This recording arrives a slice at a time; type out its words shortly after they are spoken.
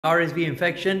RSV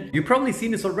infection. You've probably seen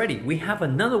this already. We have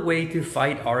another way to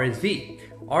fight RSV.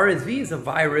 RSV is a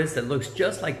virus that looks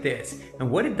just like this, and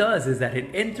what it does is that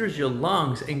it enters your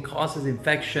lungs and causes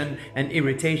infection and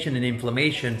irritation and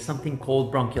inflammation, something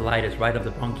called bronchiolitis, right of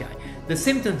the bronchi. The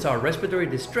symptoms are respiratory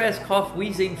distress, cough,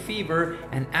 wheezing, fever,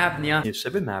 and apnea.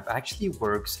 Nirsevimab actually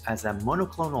works as a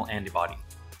monoclonal antibody.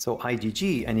 So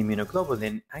IgG and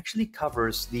immunoglobulin actually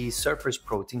covers the surface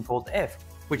protein called F,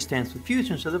 which stands for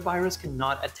fusion, so the virus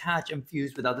cannot attach and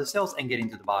fuse without the cells and get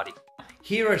into the body.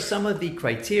 Here are some of the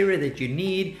criteria that you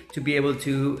need to be able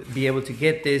to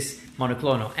get this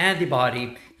monoclonal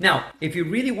antibody. Now, if you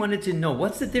really wanted to know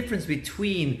what's the difference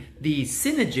between the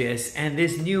Synagis and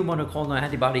this new monoclonal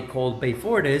antibody called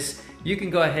Beyfortus, you can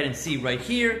go ahead and see right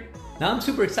here. Now, I'm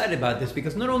super excited about this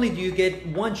because not only do you get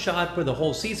one shot for the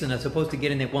whole season as opposed to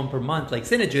getting it one per month like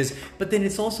Synagis, but then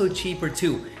it's also cheaper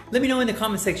too. Let me know in the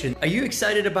comment section, are you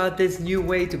excited about this new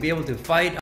way to be able to fight